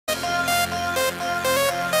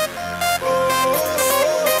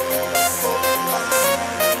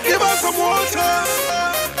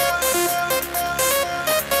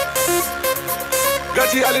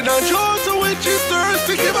Partially not Jota, which is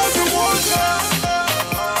thirsty, give us some water.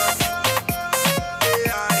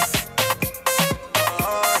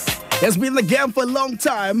 He's been in the game for a long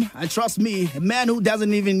time, and trust me, a man who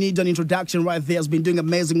doesn't even need an introduction right there has been doing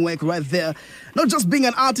amazing work right there. Not just being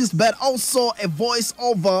an artist, but also a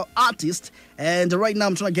voice-over artist. And right now,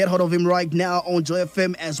 I'm trying to get hold of him right now on Joy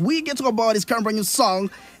FM as we get to talk about his current brand new song,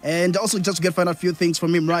 and also just to get find out a few things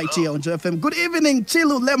from him right here on Joy FM. Good evening,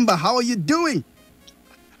 Chilu Lemba. How are you doing?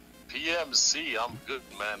 PMC, I'm good,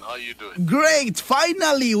 man. How are you doing? Great.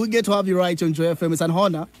 Finally, we get to have you right on Joy FM. It's an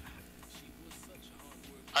honor.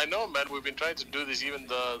 I know, man. We've been trying to do this even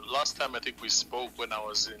the last time I think we spoke when I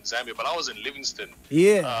was in Zambia, but I was in Livingston.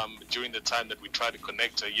 Yeah. During the time that we tried to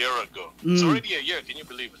connect a year ago. It's already a year. Can you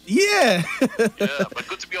believe it? Yeah. Yeah, but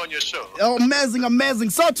good to be on your show. Oh, amazing,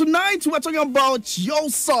 amazing. So tonight we're talking about your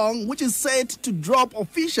song, which is set to drop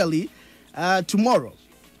officially tomorrow.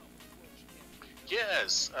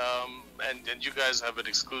 Yes. And you guys have an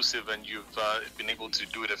exclusive, and you've been able to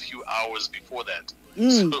do it a few hours before that.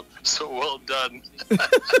 So well done.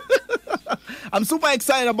 I'm super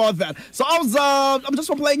excited about that. So I'm just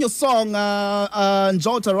playing your song,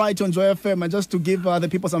 Njota, right on Joy FM, and just to give the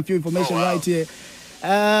people some few information right here.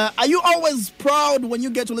 Are you always proud when you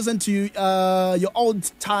get to listen to your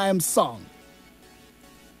old time song?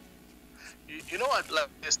 You know what? Like,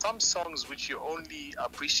 there's some songs which you only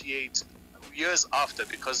appreciate years after,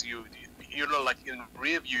 because you know, like in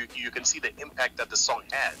rear view, you can see the impact that the song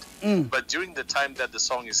had. But during the time that the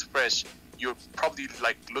song is fresh, you're probably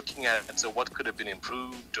like looking at what could have been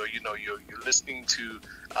improved, or you're listening to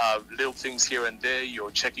little things here and there.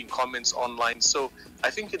 You're checking comments online. So I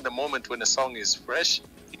think in the moment when a song is fresh,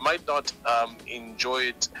 you might not enjoy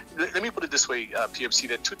it. Let me put it this way, PMC.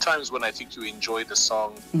 There are two times when I think you enjoy the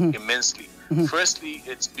song immensely. Firstly,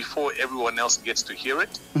 it's before everyone else gets to hear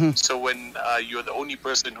it. So when you're the only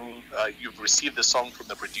person who you've received the song from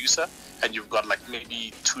the producer, and you've got like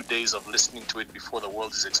maybe 2 days of listening to it before the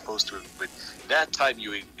world is exposed to it. That time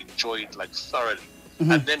you enjoy it like thoroughly.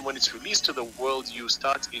 And then when it's released to the world, you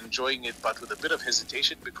start enjoying it, but with a bit of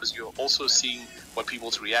hesitation, because you're also seeing what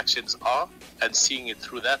people's reactions are and seeing it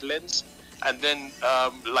through that lens. And then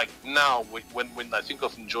like now, when I think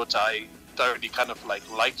of Njota, I thoroughly kind of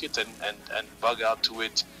like it and bug out to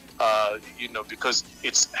it, because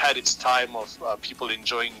it's had its time of people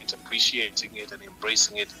enjoying it, appreciating it, and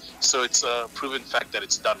embracing it. So it's a proven fact that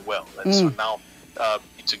it's done well. And so now,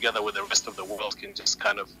 together with the rest of the world, can just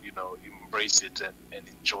kind of, embrace it and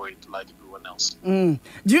enjoy it like everyone else. Do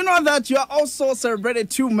you know that you are also celebrated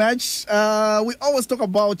too much? We always talk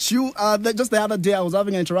about you. Just the other day, I was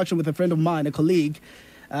having an interaction with a friend of mine, a colleague.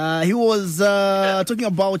 He was talking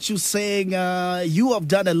about you, saying you have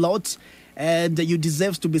done a lot and you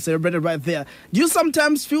deserve to be celebrated right there. Do you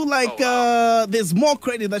sometimes feel like there's more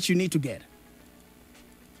credit that you need to get?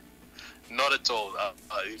 Not at all,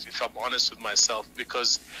 if I'm honest with myself,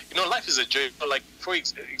 because, life is a journey. Like, for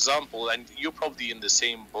example, and you're probably in the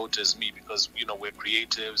same boat as me, because, we're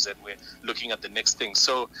creatives and we're looking at the next thing.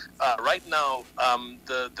 So right now,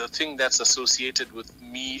 the thing that's associated with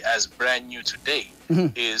me as brand new today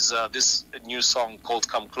is this new song called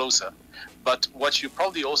Come Closer. But what you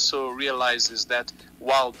probably also realize is that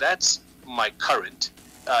while that's my current,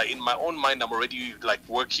 in my own mind, I'm already like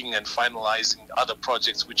working and finalizing other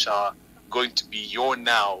projects which are going to be your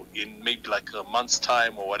now in maybe like a month's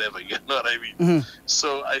time or whatever, you know what I mean?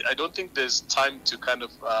 So I don't think there's time to kind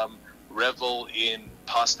of revel in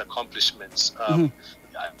past accomplishments. I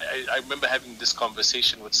remember having this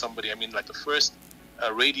conversation with somebody. I mean, like the first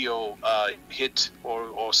radio hit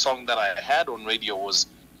or song that I had on radio was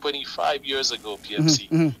 25 years ago,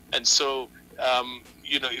 PMC. And so,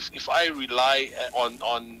 if I rely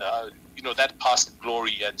on that past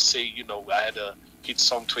glory and say, I had a hit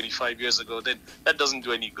song 25 years ago, then that doesn't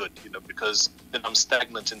do any good, because then I'm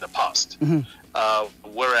stagnant in the past.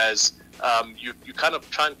 Whereas you kind of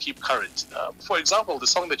try and keep current. For example, the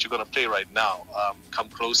song that you're going to play right now, Come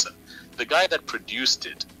Closer, the guy that produced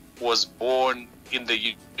it was born in the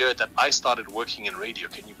year that I started working in radio.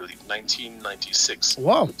 Can you believe? 1996.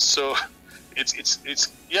 Wow. So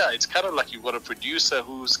it's kind of like you've got a producer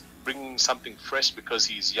who's bringing something fresh because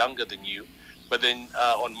he's younger than you. But then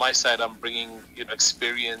on my side, I'm bringing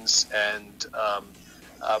experience and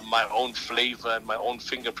my own flavor and my own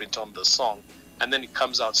fingerprint on the song, and then it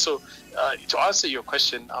comes out. So to answer your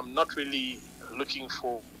question, I'm not really looking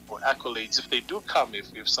for accolades. If they do come,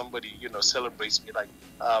 if somebody celebrates me, like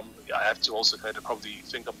I have to also kind of probably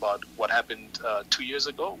think about what happened 2 years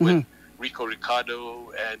ago when Rico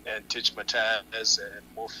Ricardo and Tich Mataz and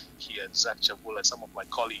Mofi and Zach Chavula and some of my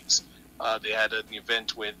colleagues, they had an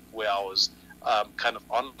event where I was kind of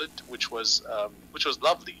honored, which was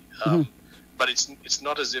lovely. But it's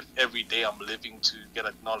not as if every day I'm living to get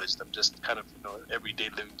acknowledged. I'm just kind of every day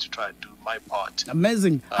living to try and do my part.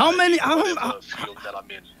 Amazing. How many? Whatever field that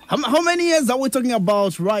I'm in. How many years are we talking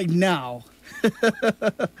about right now?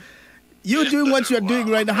 You doing what you're doing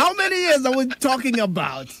right now. How many years are we talking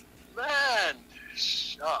about? Man,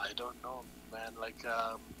 I don't know, man. Like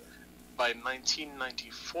by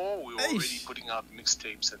 1994, we were already putting out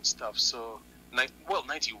mixtapes and stuff. So,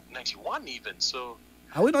 91 even. So.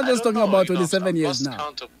 Are we not just talking about 27 years now? I've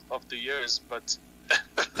lost count of the years, but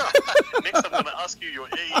next I'm gonna ask you your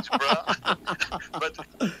age, bruh. But.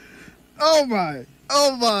 Oh my!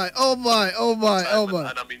 And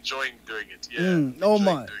I'm enjoying doing it. Yeah. Oh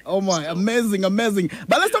my! Amazing.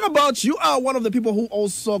 But let's talk about, you are one of the people who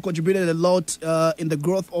also contributed a lot in the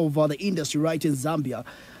growth of the industry right in Zambia.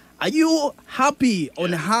 Are you happy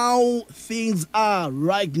on how things are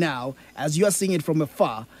right now as you are seeing it from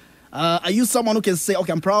afar? Are you someone who can say,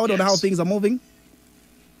 okay, I'm proud on how things are moving?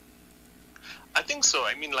 I think so.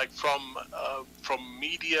 I mean, like from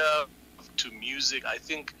media to music, I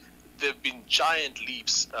think there have been giant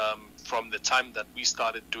leaps from the time that we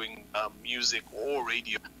started doing music or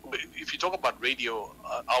radio. If you talk about radio,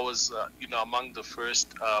 I was among the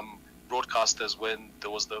first broadcasters when there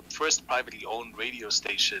was the first privately owned radio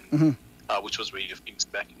station, which was Radio Phoenix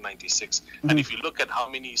back in '96. And if you look at how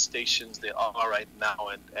many stations there are right now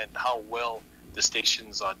and how well the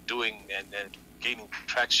stations are doing and gaining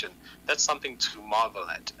traction, that's something to marvel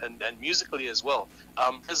at. And musically as well.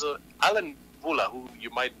 There's Alan Bula, who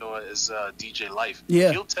you might know as DJ Life.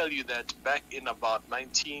 Yeah. He'll tell you that back in about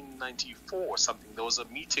 1994 or something, there was a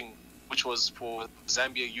meeting which was for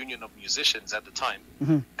Zambia Union of Musicians at the time.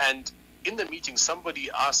 And in the meeting,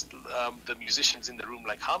 somebody asked the musicians in the room,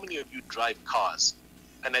 like, how many of you drive cars?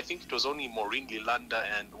 And I think it was only Maureen Lilanda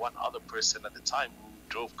and one other person at the time who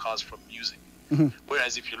drove cars from music.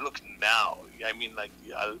 Whereas if you look now, I mean, like,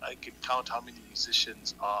 I can count how many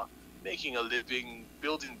musicians are making a living,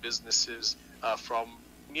 building businesses from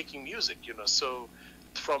making music, So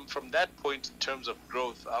from that point in terms of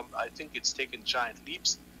growth, I think it's taken giant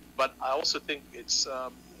leaps. But I also think it's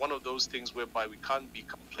one of those things whereby we can't be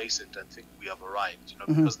complacent and think we have arrived,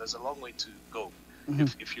 because there's a long way to go.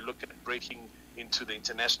 If you look at breaking into the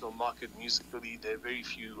international market musically, there are very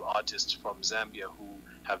few artists from Zambia who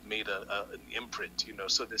have made an imprint,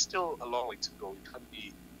 So there's still a long way to go. We can't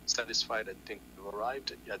be satisfied and think we've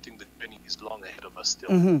arrived. I think the journey is long ahead of us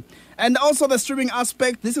still. And also the streaming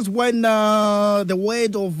aspect. This is when the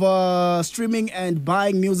weight of streaming and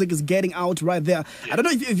buying music is getting out right there. I don't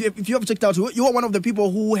know if you have checked out. You are one of the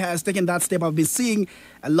people who has taken that step. I've been seeing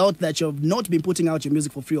a lot that you've not been putting out your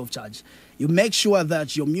music for free of charge. You make sure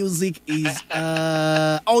that your music is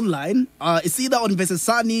online. It's either on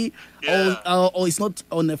Vesesani or it's not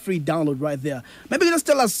on a free download right there. Maybe just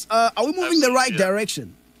tell us, are we moving the right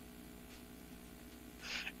direction?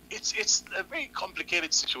 It's a very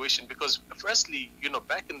complicated situation because, firstly,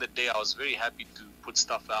 back in the day, I was very happy to put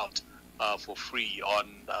stuff out for free on,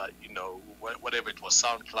 whatever it was,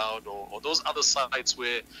 SoundCloud or those other sites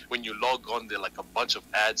where when you log on, there are like a bunch of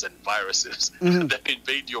ads and viruses that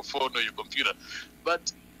invade your phone or your computer.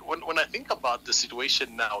 But when I think about the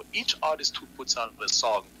situation now, each artist who puts out a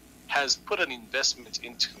song has put an investment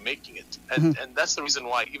into making it. And that's the reason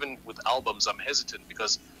why, even with albums, I'm hesitant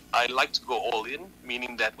because I like to go all in,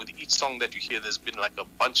 meaning that with each song that you hear, there's been like a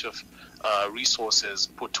bunch of resources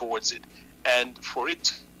put towards it. And for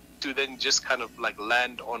it to then just kind of like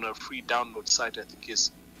land on a free download site, I think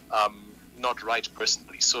is not right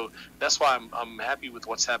personally. So that's why I'm happy with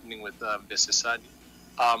what's happening with Vesesani.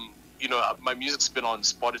 My music's been on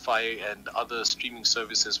Spotify and other streaming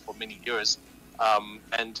services for many years.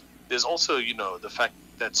 And there's also, the fact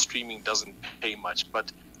that streaming doesn't pay much.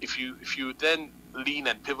 But if you then lean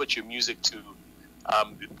and pivot your music to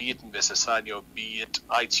be it in Vesesani or be it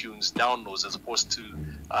iTunes downloads as opposed to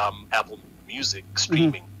Apple Music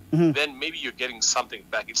streaming, then maybe you're getting something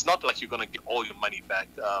back. It's not like you're going to get all your money back.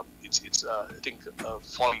 It's I think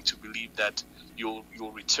folly to believe that you'll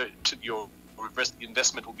return to your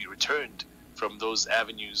investment will be returned from those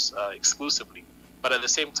avenues exclusively. But at the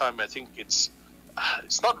same time, I think it's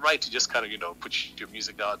not right to just kind of put your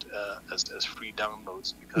music out as free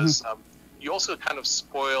downloads because you also kind of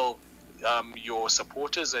spoil your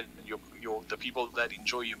supporters and the people that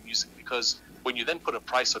enjoy your music, because when you then put a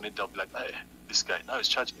price on it, they'll be like, hey, this guy now is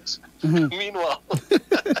charging us. Meanwhile,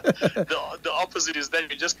 the opposite is that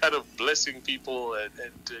you're just kind of blessing people and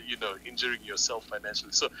injuring yourself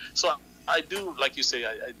financially. So I do, like you say,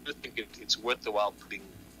 I do think it's worth the while putting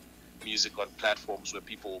music on platforms where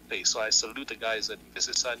people will pay. So I salute the guys at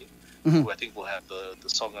Vesesani who I think will have the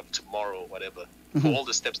song up tomorrow or whatever, for all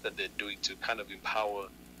the steps that they're doing to kind of empower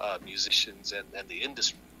musicians and the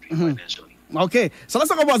industry financially. Okay, so let's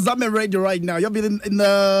talk about Zambian radio right now. You've been in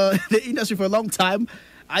the industry for a long time.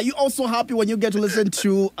 Are you also happy when you get to listen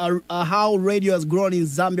to how radio has grown in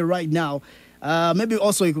Zambia right now? Maybe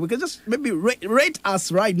also we can just maybe rate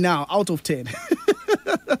us right now out of 10.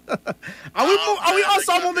 Are we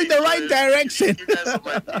also moving the right direction? You guys are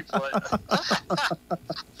my people.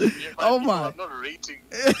 Oh my! I'm not rating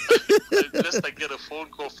unless I get a phone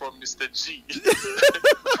call from Mr. G.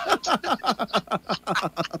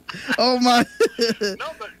 Oh my! No,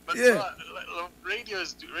 but yeah. Radio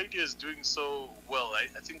is doing so well. I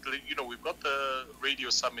think we've got the radio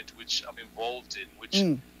summit which I'm involved in, which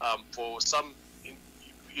for some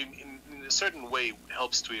in a certain way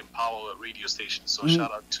helps to empower radio stations. So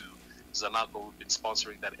shout out to Zanako who've been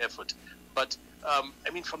sponsoring that effort. But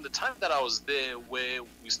from the time that I was there, where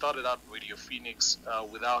we started out Radio Phoenix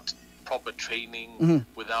without proper training,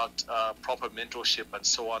 without proper mentorship and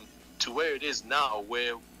so on, to where it is now,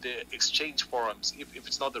 where the exchange forums, if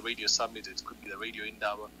it's not the Radio Summit, it could be the Radio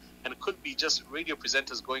Indaba, and it could be just radio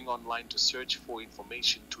presenters going online to search for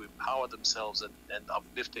information to empower themselves and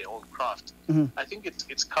uplift their own craft. I think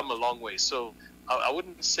it's come a long way. So I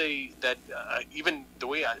wouldn't say that even the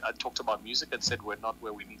way I talked about music and said we're not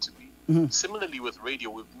where we need to be. Similarly with radio,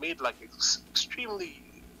 we've made like extremely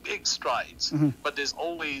big strides, but there's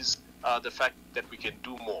always the fact that we can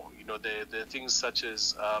do more. There are things such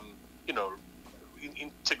as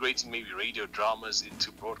integrating maybe radio dramas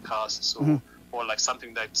into broadcasts or like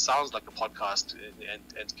something that sounds like a podcast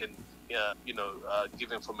and can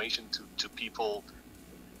give information to people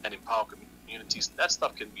and empower communities. That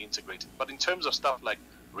stuff can be integrated. But in terms of stuff like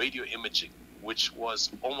radio imaging, which was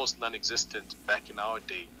almost non-existent back in our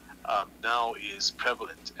day, now is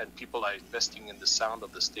prevalent, and people are investing in the sound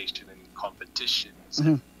of the station and in competitions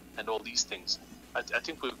and all these things. I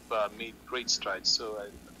think we've made great strides, so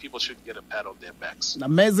people should get a pat on their backs.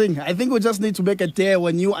 Amazing. I think we just need to make a day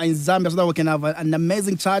when you are in Zambia so that we can have an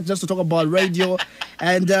amazing chat just to talk about radio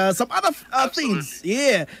and some other things.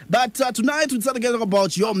 Yeah. But tonight we started getting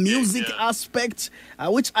about your music aspect,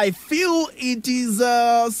 which I feel it is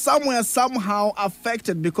somehow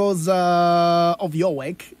affected because of your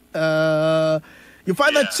work. You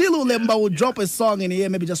find that Chilu Lemba will drop a song in here,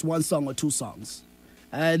 maybe just one song or two songs.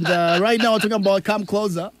 And right now we're talking about Come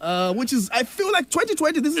Closer, which is, I feel like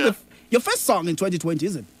 2020, this is your first song in 2020,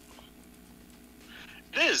 is it?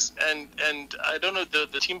 It is, and I don't know,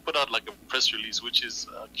 the team put out like a press release, which is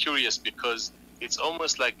curious because it's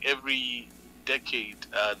almost like every decade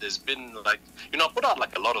there's been like, I put out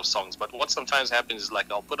like a lot of songs, but what sometimes happens is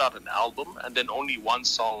like I'll put out an album and then only one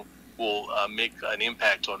song will make an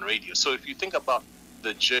impact on radio. So if you think about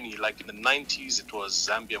the journey, like in the 90s it was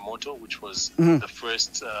Zambia Moto, which was the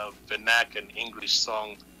first Vernac and English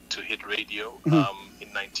song to hit radio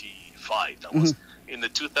in 95. That was in the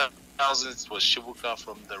 2000s. It was Shibuka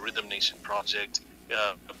from the Rhythm Nation project.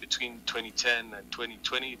 Between 2010 and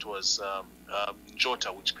 2020 it was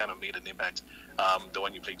Jota, which kind of made an impact, the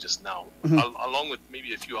one you played just now, along with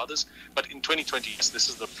maybe a few others. But in 2020, this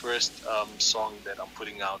is the first song that I'm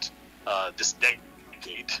putting out this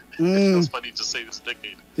decade. It's funny to say this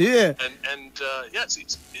decade. Yeah. And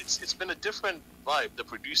it's been a different vibe. The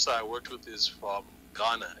producer I worked with is from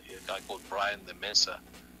Ghana, a guy called Bryan, the Mensah,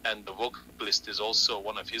 and the vocalist is also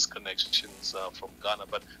one of his connections from Ghana.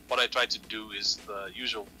 But what I try to do is the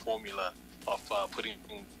usual formula of putting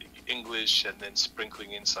English and then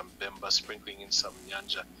sprinkling in some Bemba, sprinkling in some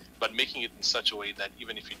Nyanja, but making it in such a way that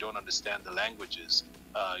even if you don't understand the languages,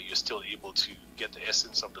 you're still able to get the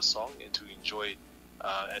essence of the song and to enjoy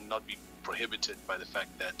and not be prohibited by the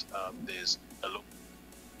fact that there's a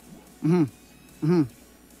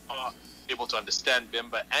able to understand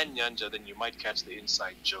Bemba and Nyanja, then you might catch the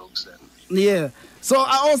inside jokes. And so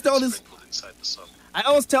I always tell this. Inside the song. I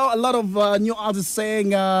always tell a lot of new artists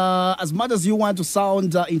saying, as much as you want to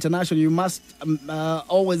sound international, you must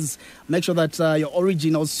always make sure that your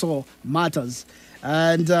origin also matters.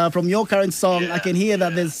 And from your current song, I can hear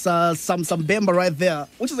that there's some Bemba right there,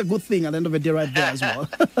 which is a good thing at the end of the day right there as well.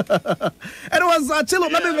 Anyways, Chilu,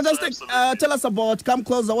 maybe you can just tell us about Come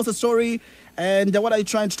Closer. What's the story? And what are you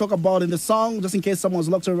trying to talk about in the song? Just in case someone's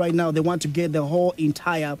locked in right now, they want to get the whole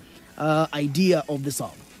entire idea of the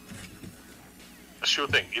song. Sure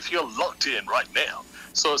thing. If you're locked in right now,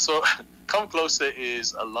 so Come Closer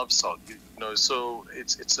is a love song. So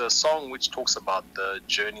it's a song which talks about the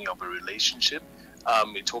journey of a relationship.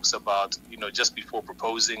 It talks about, just before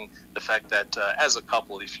proposing, the fact that as a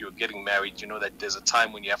couple, if you're getting married, that there's a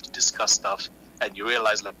time when you have to discuss stuff and you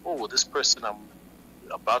realize like, oh, this person I'm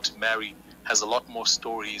about to marry has a lot more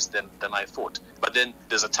stories than I thought. But then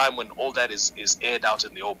there's a time when all that is aired out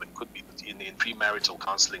in the open. Could be in premarital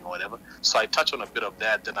counseling or whatever. So I touch on a bit of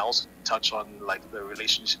that. Then I also touch on like the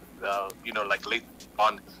relationship, like late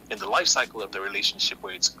on in the life cycle of the relationship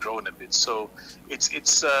where it's grown a bit. So it's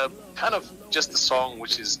kind of just a song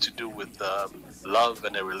which is to do with love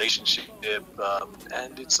and a relationship,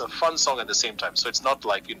 and it's a fun song at the same time. So it's not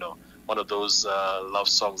like one of those love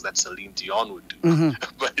songs that Celine Dion would do,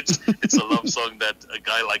 but it's a love song that a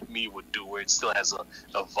guy like me would do, where it still has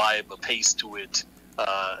a vibe, a pace to it,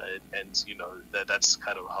 and that's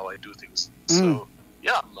kind of how I do things. So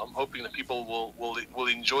yeah, I'm hoping that people will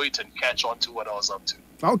enjoy it and catch on to what I was up to.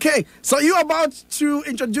 Okay, so you're about to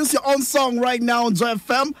introduce your own song right now on Joy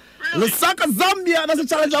FM. Really? Lusaka Zambia, that's the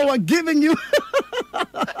challenge that we're giving you.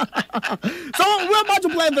 So we're about to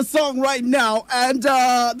play the song right now, and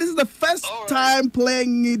this is the first time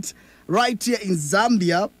playing it right here in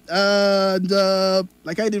Zambia. And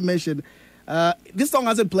like I did mention, this song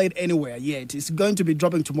hasn't played anywhere yet. It's going to be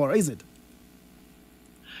dropping tomorrow, is it?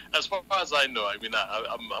 As far as I know, I mean,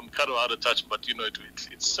 I'm kind of out of touch, but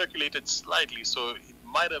it's circulated slightly, so it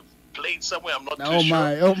might have played somewhere. I'm not too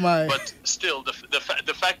sure. Oh my! But still, the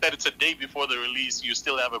fact that it's a day before the release, you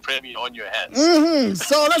still have a premiere on your hands.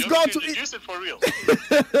 So let's go to introduce it for real.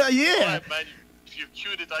 Yeah. All right, man. If you've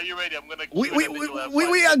queued it, are you ready? I'm gonna.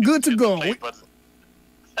 We are good to go.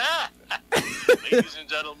 Ladies and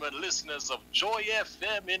gentlemen, listeners of Joy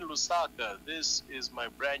FM in Lusaka, this is my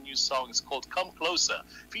brand new song. It's called "Come Closer,"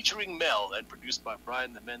 featuring Mel and produced by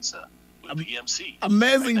Bryan the Mensah with PMC.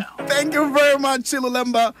 Amazing! Right, thank you very much, Chilu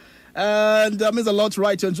Lemba, and that means a lot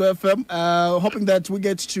right here on Joy FM. Hoping that we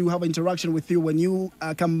get to have interaction with you when you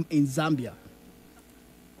come in Zambia.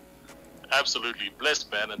 Absolutely. Blessed,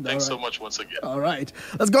 man, and thanks so much once again. All right.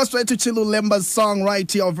 Let's go straight to Chilu Lemba's song right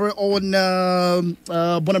here. Our very own born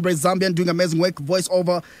and bred Zambian doing amazing work.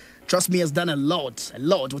 Voiceover, trust me, has done a lot.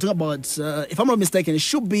 We're talking about, if I'm not mistaken, it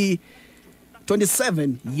should be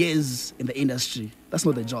 27 years in the industry. That's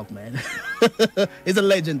not a joke, man. He's a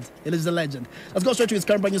legend. It is a legend. Let's go straight to his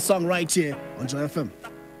current brand new song right here on Joy FM.